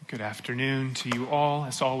Good afternoon to you all.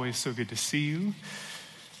 It's always so good to see you.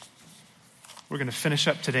 We're going to finish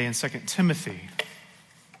up today in 2 Timothy.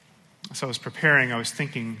 So I was preparing, I was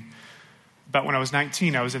thinking about when I was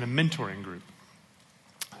 19, I was in a mentoring group.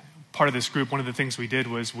 Part of this group, one of the things we did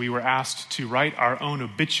was we were asked to write our own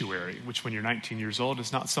obituary, which when you're 19 years old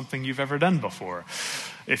is not something you've ever done before.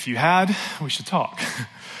 If you had, we should talk.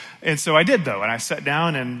 And so I did, though, and I sat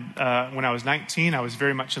down, and when I was 19, I was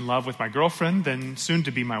very much in love with my girlfriend, then soon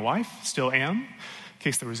to be my wife, still am, in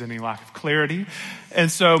case there was any lack of clarity. And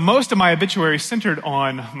so most of my obituary centered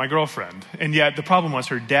on my girlfriend, and yet the problem was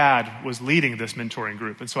her dad was leading this mentoring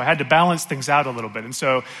group, and so I had to balance things out a little bit. And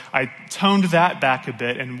so I toned that back a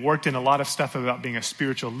bit and worked in a lot of stuff about being a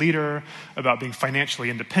spiritual leader, about being financially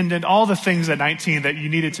independent, all the things at 19 that you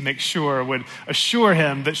needed to make sure would assure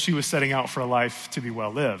him that she was setting out for a life to be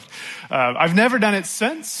well lived. I've never done it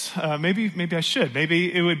since. Maybe I should.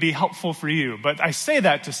 Maybe it would be helpful for you. But I say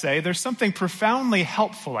that to say there's something profoundly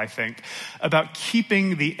helpful, I think, about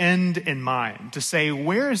keeping the end in mind, to say,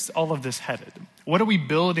 where is all of this headed? What are we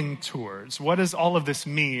building towards? What does all of this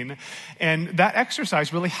mean? And that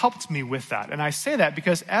exercise really helped me with that. And I say that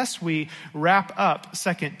because as we wrap up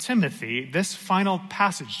 2 Timothy, this final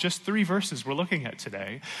passage, just 3 verses we're looking at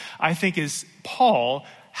today, I think is Paul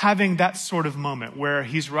having that sort of moment where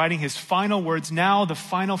he's writing his final words, now the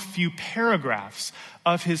final few paragraphs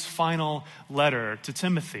of his final letter to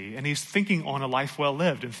Timothy. And he's thinking on a life well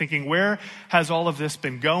lived and thinking, where has all of this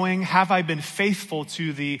been going? Have I been faithful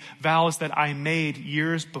to the vows that I made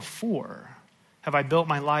years before? Have I built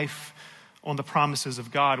my life on the promises of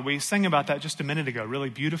God? We sang about that just a minute ago, really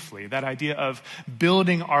beautifully. That idea of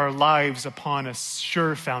building our lives upon a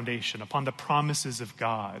sure foundation, upon the promises of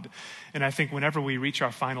God. And I think whenever we reach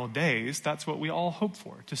our final days, that's what we all hope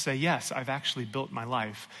for, to say, yes, I've actually built my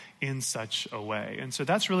life in such a way. And so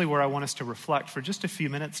that's really where I want us to reflect for just a few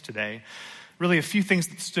minutes today. Really a few things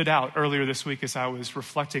that stood out earlier this week as I was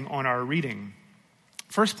reflecting on our reading.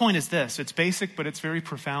 First point is this. It's basic, but it's very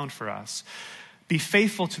profound for us. Be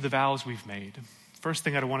faithful to the vows we've made. First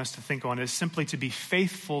thing I want us to think on is simply to be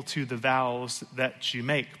faithful to the vows that you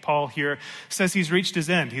make. Paul here says he's reached his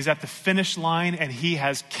end. He's at the finish line and he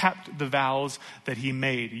has kept the vows that he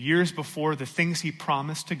made. Years before, the things he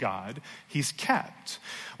promised to God, he's kept.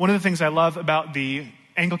 One of the things I love about the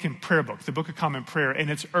Anglican prayer book, the Book of Common Prayer, in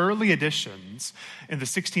its early editions in the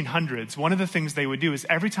 1600s, one of the things they would do is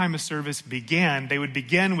every time a service began, they would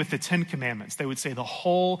begin with the 10 Commandments. They would say the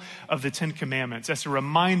whole of the 10 Commandments as a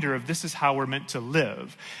reminder of this is how we're meant to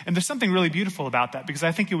live. And there's something really beautiful about that, because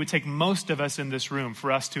I think it would take most of us in this room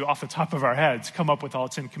for us to, off the top of our heads, come up with all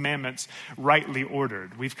 10 Commandments rightly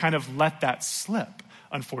ordered. We've kind of let that slip,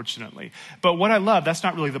 unfortunately. But what I love, that's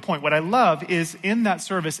not really the point. What I love is in that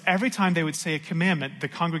service, every time they would say a commandment, the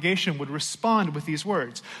congregation would respond with these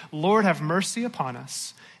words, Lord, have mercy upon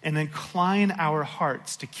us, and incline our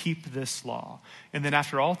hearts to keep this law. And then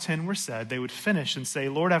after all 10 were said, they would finish and say,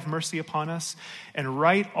 Lord, have mercy upon us, and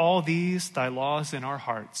write all these thy laws in our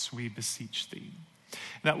hearts, we beseech thee.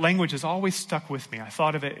 And that language has always stuck with me. I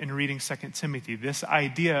thought of it in reading 2 Timothy, this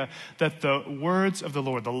idea that the words of the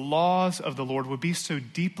Lord, the laws of the Lord would be so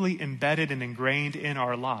deeply embedded and ingrained in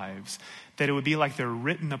our lives that it would be like they're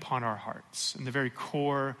written upon our hearts in the very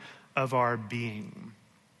core of our being.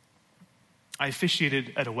 I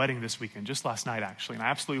officiated at a wedding this weekend, just last night actually, and I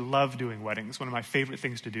absolutely love doing weddings, one of my favorite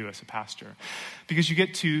things to do as a pastor, because you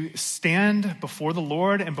get to stand before the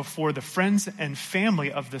Lord and before the friends and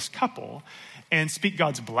family of this couple and speak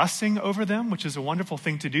God's blessing over them, which is a wonderful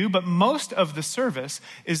thing to do. But most of the service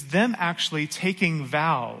is them actually taking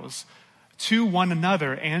vows to one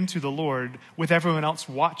another and to the Lord, with everyone else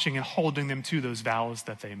watching and holding them to those vows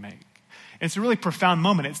that they make. It's a really profound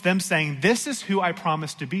moment. It's them saying, this is who I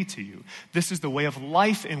promise to be to you. This is the way of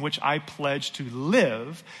life in which I pledge to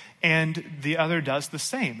live. And the other does the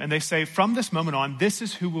same. And they say, from this moment on, this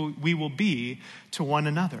is who we will be to one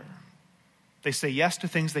another. They say yes to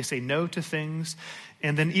things, they say no to things.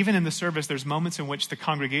 And then even in the service, there's moments in which the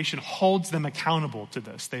congregation holds them accountable to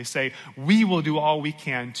this. They say, we will do all we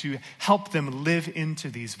can to help them live into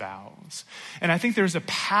these vows. And I think there's a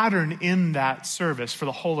pattern in that service for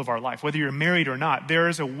the whole of our life, whether you're married or not. There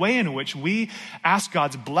is a way in which we ask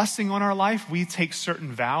God's blessing on our life. We take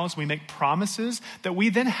certain vows, we make promises that we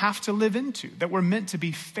then have to live into, that we're meant to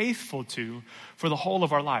be faithful to for the whole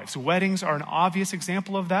of our lives. Weddings are an obvious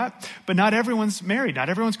example of that, but not everyone's married. Not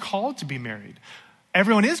everyone's called to be married.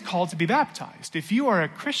 Everyone is called to be baptized. If you are a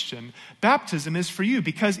Christian, baptism is for you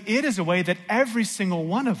because it is a way that every single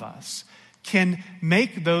one of us can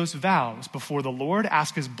make those vows before the Lord,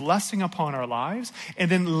 ask his blessing upon our lives, and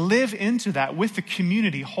then live into that with the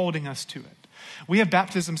community holding us to it. We have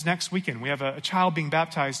baptisms next weekend. We have a child being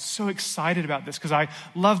baptized. So excited about this because I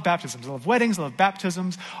love baptisms. I love weddings. I love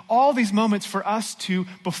baptisms. All these moments for us to,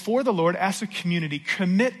 before the Lord, as a community,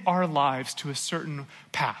 commit our lives to a certain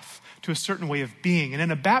path, to a certain way of being. And in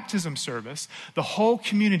a baptism service, the whole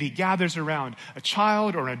community gathers around a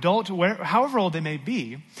child or an adult, however old they may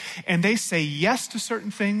be, and they say yes to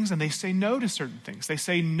certain things and they say no to certain things. They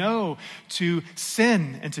say no to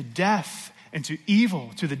sin and to death and to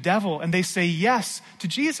evil, to the devil, and they say yes to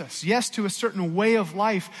Jesus, yes to a certain way of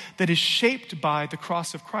life that is shaped by the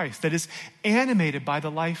cross of Christ, that is animated by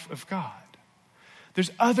the life of God.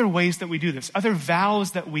 There's other ways that we do this, other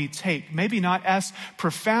vows that we take, maybe not as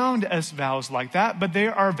profound as vows like that, but they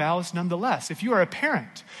are vows nonetheless. If you are a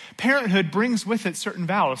parent, parenthood brings with it certain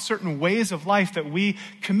vows, certain ways of life that we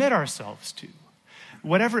commit ourselves to.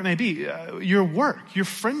 Whatever it may be, your work, your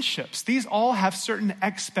friendships, these all have certain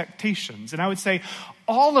expectations. And I would say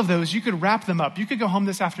all of those, you could wrap them up. You could go home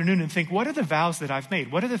this afternoon and think, what are the vows that I've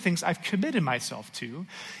made? What are the things I've committed myself to?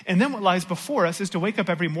 And then what lies before us is to wake up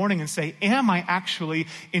every morning and say, am I actually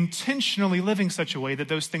intentionally living such a way that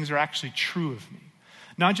those things are actually true of me?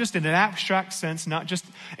 Not just in an abstract sense, not just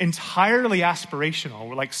entirely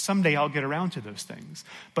aspirational, like someday I'll get around to those things.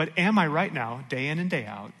 But am I right now, day in and day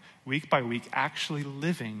out, week by week, actually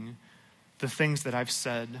living the things that I've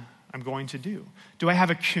said I'm going to do? Do I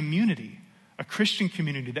have a community, a Christian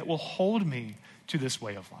community that will hold me to this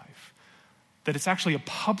way of life? That it's actually a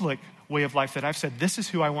public way of life that I've said, this is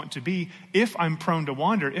who I want to be. If I'm prone to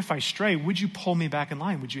wander, if I stray, would you pull me back in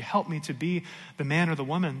line? Would you help me to be the man or the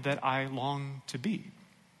woman that I long to be?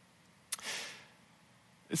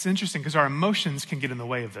 It's interesting because our emotions can get in the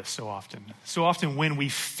way of this so often. So often when we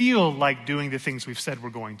feel like doing the things we've said we're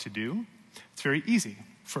going to do, it's very easy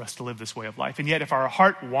for us to live this way of life. And yet if our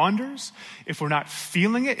heart wanders, if we're not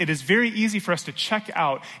feeling it, it is very easy for us to check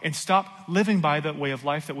out and stop living by the way of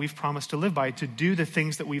life that we've promised to live by, to do the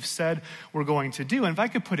things that we've said we're going to do. And if I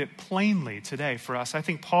could put it plainly today for us, I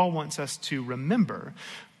think Paul wants us to remember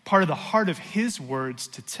part of the heart of his words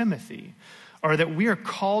to Timothy are that we are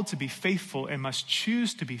called to be faithful and must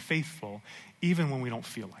choose to be faithful even when we don't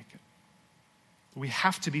feel like it. We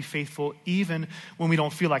have to be faithful even when we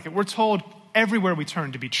don't feel like it. We're told everywhere we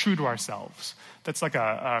turn to be true to ourselves. That's like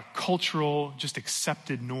a cultural, just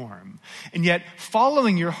accepted norm. And yet,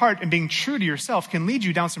 following your heart and being true to yourself can lead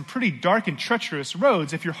you down some pretty dark and treacherous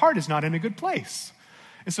roads if your heart is not in a good place.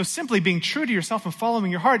 And so simply being true to yourself and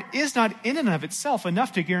following your heart is not in and of itself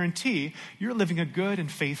enough to guarantee you're living a good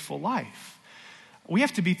and faithful life. We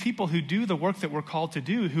have to be people who do the work that we're called to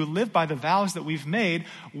do, who live by the vows that we've made,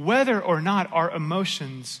 whether or not our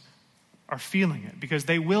emotions are feeling it, because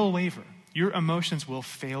they will waver. Your emotions will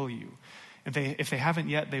fail you. If they haven't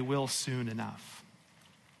yet, they will soon enough.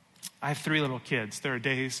 I have 3 little kids. There are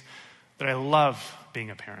days that I love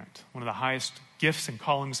being a parent, one of the highest gifts and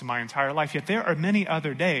callings in my entire life. Yet there are many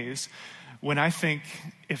other days when I think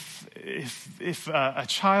if a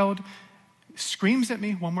child screams at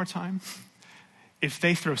me one more time, if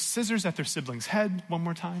they throw scissors at their sibling's head one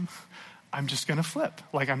more time, I'm just going to flip.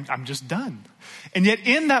 Like I'm just done. And yet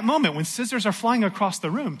in that moment, when scissors are flying across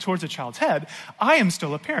the room towards a child's head, I am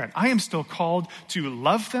still a parent. I am still called to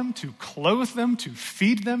love them, to clothe them, to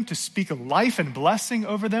feed them, to speak life and blessing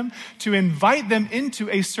over them, to invite them into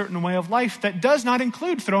a certain way of life that does not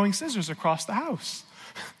include throwing scissors across the house.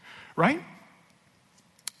 Right?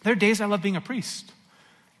 There are days I love being a priest.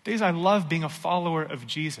 Days I love being a follower of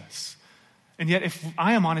Jesus. And yet, if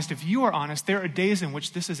I am honest, if you are honest, there are days in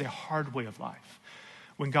which this is a hard way of life.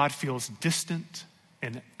 When God feels distant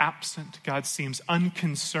and absent, God seems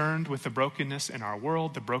unconcerned with the brokenness in our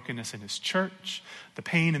world, the brokenness in his church, the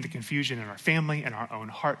pain and the confusion in our family and our own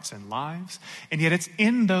hearts and lives. And yet it's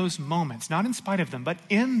in those moments, not in spite of them, but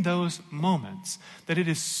in those moments that it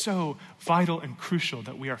is so vital and crucial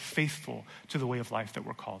that we are faithful to the way of life that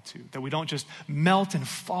we're called to, that we don't just melt and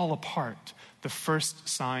fall apart the first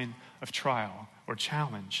sign of trial or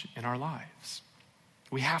challenge in our lives.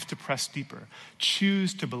 We have to press deeper.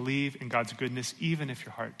 Choose to believe in God's goodness even if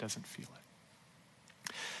your heart doesn't feel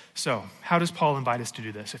it. So, how does Paul invite us to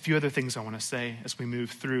do this? A few other things I want to say as we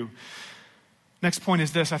move through. Next point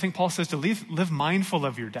is this. I think Paul says to live mindful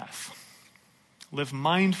of your death. Live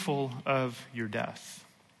mindful of your death.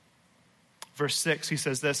 Verse 6, he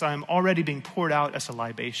says this, I am already being poured out as a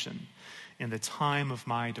libation, and the time of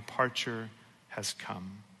my departure has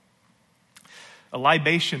come. A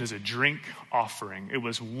libation is a drink offering. It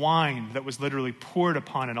was wine that was literally poured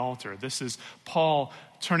upon an altar. This is Paul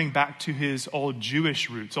turning back to his old Jewish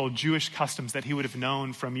roots, old Jewish customs that he would have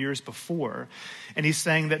known from years before. And he's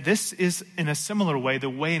saying that this is, in a similar way, the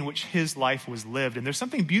way in which his life was lived. And there's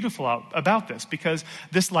something beautiful about this, because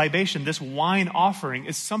this libation, this wine offering,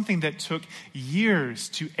 is something that took years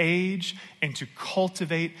to age and to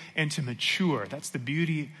cultivate and to mature. That's the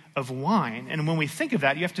beauty of wine. And when we think of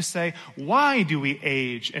that, you have to say, why do we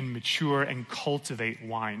age and mature and cultivate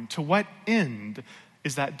wine? To what end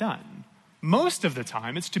is that done? Most of the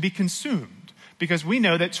time, it's to be consumed, because we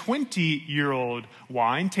know that 20-year-old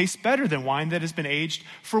wine tastes better than wine that has been aged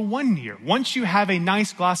for 1 year. Once you have a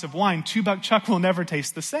nice glass of wine, $2 Chuck will never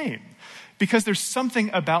taste the same, because there's something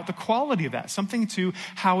about the quality of that, something to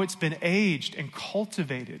how it's been aged and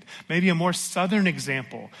cultivated. Maybe a more southern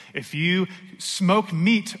example, if you smoke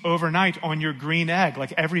meat overnight on your green egg,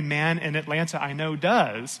 like every man in Atlanta I know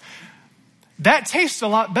does, that tastes a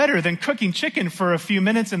lot better than cooking chicken for a few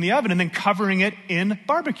minutes in the oven and then covering it in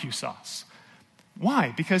barbecue sauce.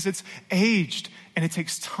 Why? Because it's aged and it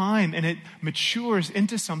takes time and it matures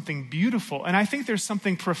into something beautiful. And I think there's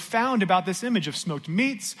something profound about this image of smoked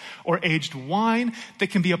meats or aged wine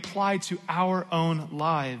that can be applied to our own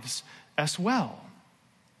lives as well.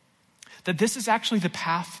 That this is actually the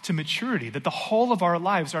path to maturity, that the whole of our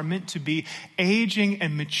lives are meant to be aging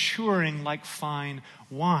and maturing like fine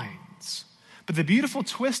wines. But the beautiful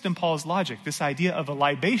twist in Paul's logic, this idea of a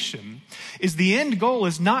libation, is the end goal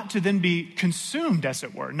is not to then be consumed, as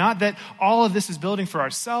it were. Not that all of this is building for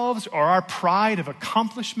ourselves or our pride of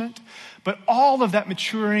accomplishment, but all of that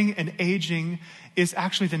maturing and aging is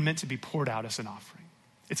actually then meant to be poured out as an offering.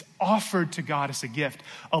 It's offered to God as a gift.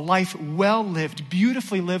 A life well lived,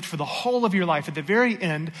 beautifully lived for the whole of your life at the very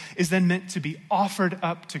end is then meant to be offered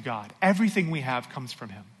up to God. Everything we have comes from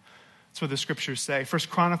him. That's what the scriptures say. 1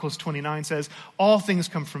 Chronicles 29 says, all things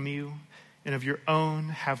come from you, and of your own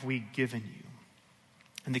have we given you.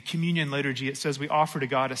 In the communion liturgy, it says we offer to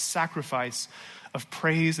God a sacrifice of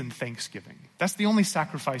praise and thanksgiving. That's the only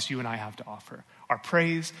sacrifice you and I have to offer. Our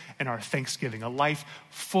praise and our thanksgiving. A life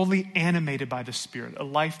fully animated by the Spirit. A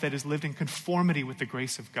life that is lived in conformity with the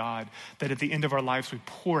grace of God. That at the end of our lives we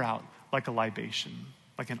pour out like a libation,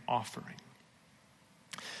 like an offering.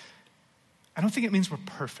 I don't think it means we're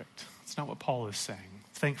perfect. That's not what Paul is saying,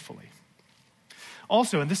 thankfully.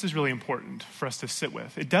 Also, and this is really important for us to sit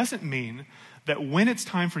with, it doesn't mean that when it's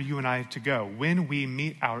time for you and I to go, when we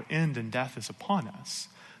meet our end and death is upon us,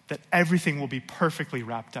 that everything will be perfectly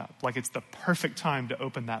wrapped up, like it's the perfect time to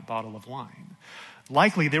open that bottle of wine.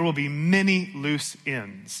 Likely, there will be many loose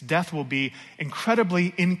ends. Death will be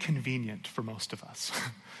incredibly inconvenient for most of us.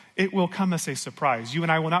 It will come as a surprise. You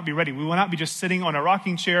and I will not be ready. We will not be just sitting on a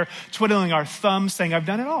rocking chair, twiddling our thumbs, saying, I've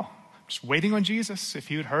done it all. Just waiting on Jesus. If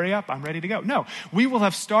he would hurry up, I'm ready to go. No, we will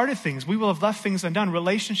have started things. We will have left things undone.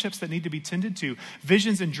 Relationships that need to be tended to.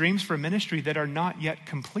 Visions and dreams for ministry that are not yet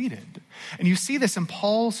completed. And you see this in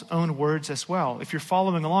Paul's own words as well. If you're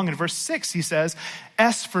following along in verse 6, he says,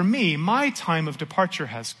 as for me, my time of departure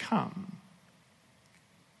has come.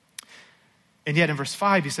 And yet in verse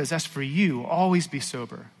 5, he says, as for you, always be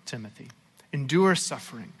sober, Timothy. Endure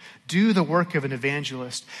suffering. Do the work of an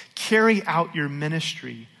evangelist. Carry out your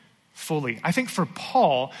ministry fully. I think for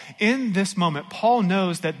Paul, in this moment, Paul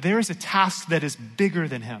knows that there is a task that is bigger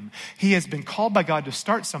than him. He has been called by God to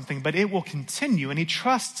start something, but it will continue, and he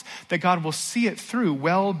trusts that God will see it through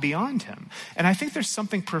well beyond him. And I think there's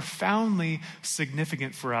something profoundly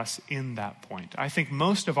significant for us in that point. I think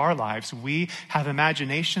most of our lives, we have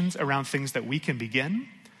imaginations around things that we can begin,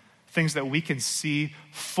 things that we can see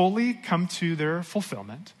fully come to their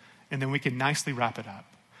fulfillment, and then we can nicely wrap it up.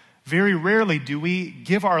 Very rarely do we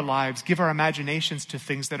give our lives, give our imaginations to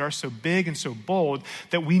things that are so big and so bold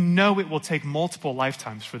that we know it will take multiple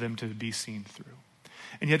lifetimes for them to be seen through.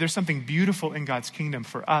 And yet there's something beautiful in God's kingdom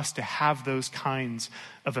for us to have those kinds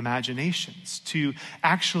of imaginations, to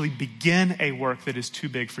actually begin a work that is too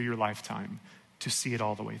big for your lifetime, to see it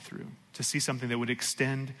all the way through, to see something that would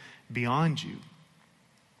extend beyond you,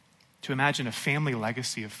 to imagine a family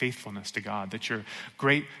legacy of faithfulness to God that your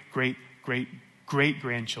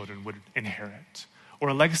great-grandchildren would inherit, or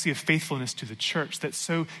a legacy of faithfulness to the church that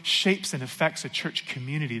so shapes and affects a church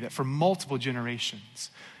community that for multiple generations,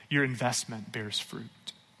 your investment bears fruit.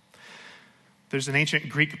 There's an ancient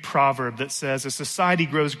Greek proverb that says, a society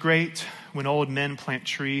grows great when old men plant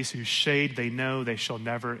trees whose shade they know they shall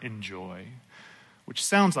never enjoy, which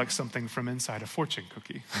sounds like something from inside a fortune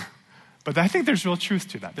cookie. But I think there's real truth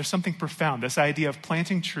to that. There's something profound, this idea of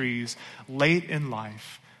planting trees late in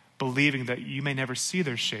life, believing that you may never see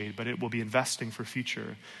their shade, but it will be investing for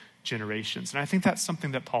future generations. And I think that's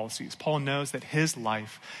something that Paul sees. Paul knows that his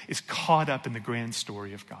life is caught up in the grand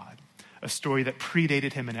story of God, a story that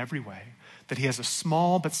predated him in every way, that he has a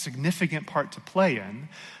small but significant part to play in,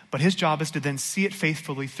 but his job is to then see it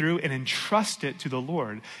faithfully through and entrust it to the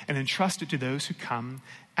Lord and entrust it to those who come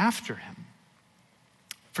after him.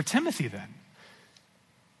 For Timothy then,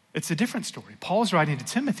 it's a different story. Paul is writing to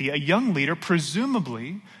Timothy, a young leader,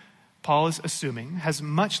 presumably, Paul is assuming, has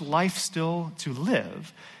much life still to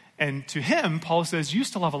live. And to him, Paul says, you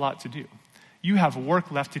still have a lot to do. You have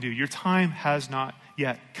work left to do. Your time has not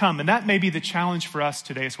yet come. And that may be the challenge for us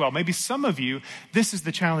today as well. Maybe some of you, this is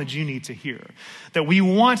the challenge you need to hear. That we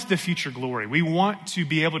want the future glory. We want to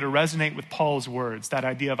be able to resonate with Paul's words. That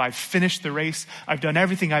idea of I've finished the race. I've done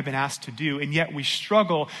everything I've been asked to do. And yet we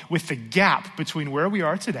struggle with the gap between where we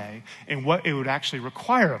are today and what it would actually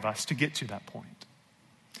require of us to get to that point.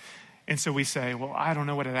 And so we say, well, I don't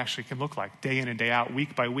know what it actually can look like day in and day out,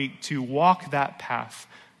 week by week, to walk that path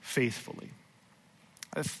faithfully.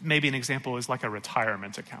 Maybe an example is like a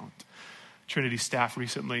retirement account. Trinity staff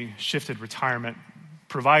recently shifted retirement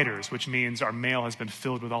providers, which means our mail has been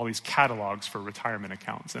filled with all these catalogs for retirement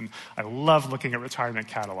accounts. And I love looking at retirement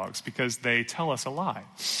catalogs because they tell us a lie.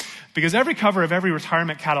 Because every cover of every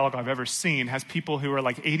retirement catalog I've ever seen has people who are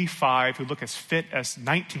like 85, who look as fit as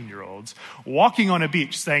 19-year-olds, walking on a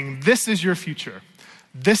beach saying, this is your future.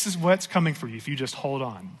 This is what's coming for you if you just hold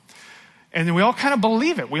on. And then we all kind of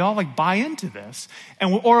believe it. We all like buy into this.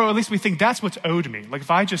 Or at least we think that's what's owed me. Like if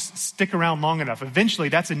I just stick around long enough, eventually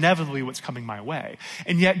that's inevitably what's coming my way.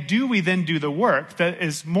 And yet do we then do the work that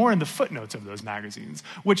is more in the footnotes of those magazines,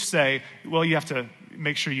 which say, well, you have to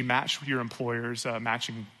make sure you match your employer's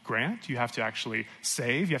matching grant. You have to actually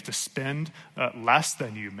save. You have to spend less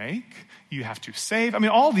than you make. You have to save. I mean,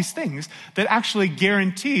 all these things that actually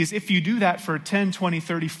guarantees if you do that for 10, 20,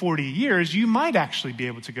 30, 40 years, you might actually be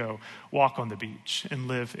able to go walk on the beach and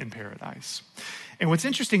live in paradise. And what's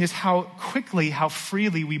interesting is how quickly, how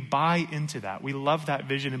freely we buy into that. We love that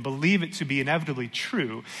vision and believe it to be inevitably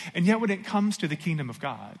true. And yet when it comes to the kingdom of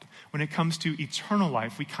God, when it comes to eternal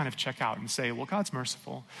life, we kind of check out and say, well, God's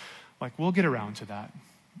merciful. Like, we'll get around to that.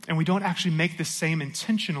 And we don't actually make the same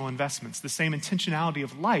intentional investments, the same intentionality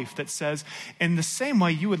of life that says, in the same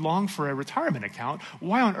way you would long for a retirement account,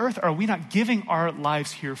 why on earth are we not giving our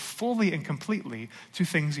lives here fully and completely to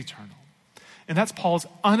things eternal? And that's Paul's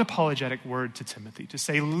unapologetic word to Timothy, to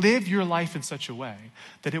say, live your life in such a way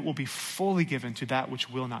that it will be fully given to that which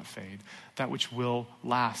will not fade, that which will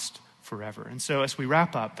last forever. And so as we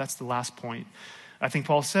wrap up, that's the last point. I think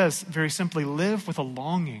Paul says very simply, live with a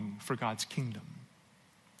longing for God's kingdom.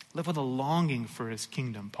 Live with a longing for his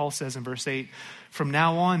kingdom. Paul says in verse 8, from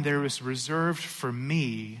now on there is reserved for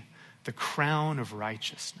me the crown of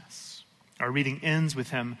righteousness. Our reading ends with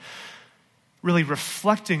him really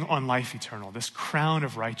reflecting on life eternal, this crown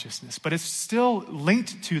of righteousness, but it's still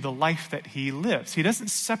linked to the life that he lives. He doesn't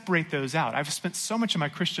separate those out. I've spent so much of my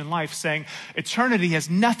Christian life saying eternity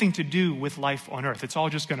has nothing to do with life on earth. It's all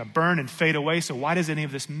just going to burn and fade away, so why does any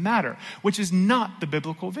of this matter? Which is not the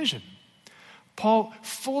biblical vision. Paul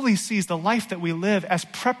fully sees the life that we live as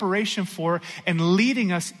preparation for and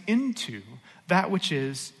leading us into that which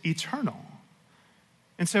is eternal.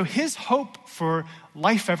 And so his hope for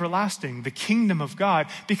life everlasting, the kingdom of God,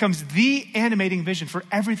 becomes the animating vision for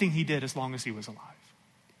everything he did as long as he was alive.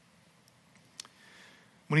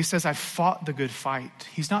 When he says, I've fought the good fight,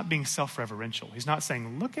 he's not being self-reverential. He's not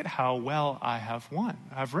saying, look at how well I have won.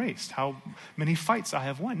 I've raced, how many fights I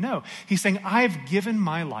have won. No, he's saying, I've given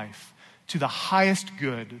my life to the highest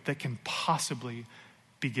good that can possibly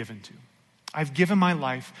be given to. I've given my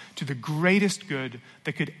life to the greatest good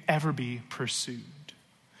that could ever be pursued.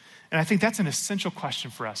 And I think that's an essential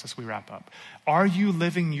question for us as we wrap up. Are you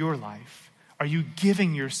living your life? Are you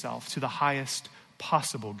giving yourself to the highest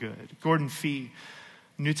possible good? Gordon Fee,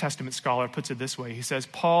 New Testament scholar, puts it this way. He says,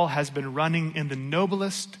 Paul has been running in the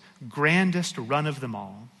noblest, grandest run of them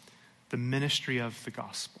all, the ministry of the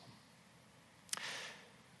gospel.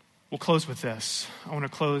 We'll close with this. I want to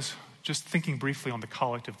close just thinking briefly on the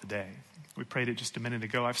collect of the day. We prayed it just a minute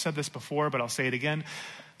ago. I've said this before, but I'll say it again.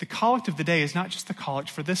 The collect of the day is not just the collect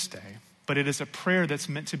for this day, but it is a prayer that's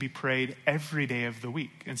meant to be prayed every day of the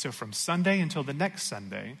week. And so from Sunday until the next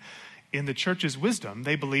Sunday, in the church's wisdom,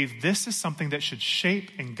 they believe this is something that should shape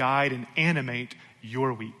and guide and animate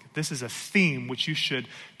your week. This is a theme which you should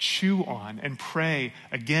chew on and pray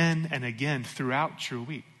again and again throughout your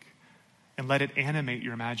week. And let it animate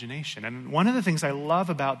your imagination. And one of the things I love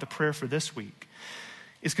about the prayer for this week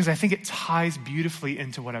is because I think it ties beautifully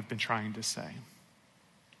into what I've been trying to say.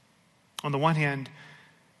 On the one hand,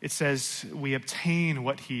 it says we obtain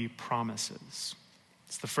what he promises.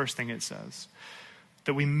 It's the first thing it says.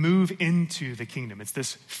 that we move into the kingdom. It's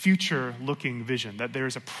this future-looking vision, that there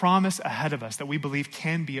is a promise ahead of us that we believe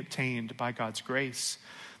can be obtained by God's grace,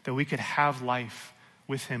 that we could have life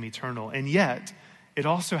with him eternal. And yet, it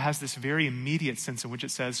also has this very immediate sense in which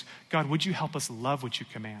it says, God, would you help us love what you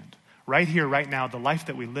command? Right here, right now, the life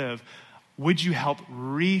that we live, would you help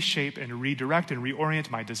reshape and redirect and reorient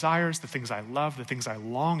my desires, the things I love, the things I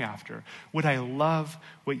long after? Would I love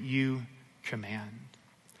what you command?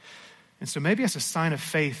 And so maybe as a sign of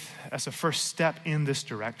faith, as a first step in this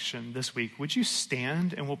direction this week, would you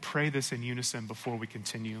stand and we'll pray this in unison before we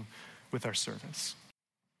continue with our service.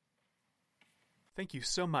 Thank you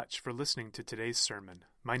so much for listening to today's sermon.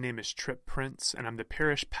 My name is Tripp Prince, and I'm the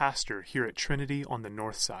parish pastor here at Trinity on the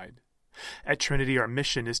North Side. At Trinity, our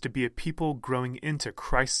mission is to be a people growing into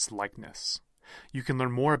Christ's likeness. You can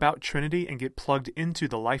learn more about Trinity and get plugged into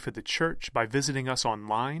the life of the church by visiting us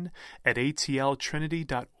online at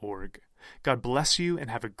atltrinity.org. God bless you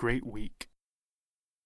and have a great week.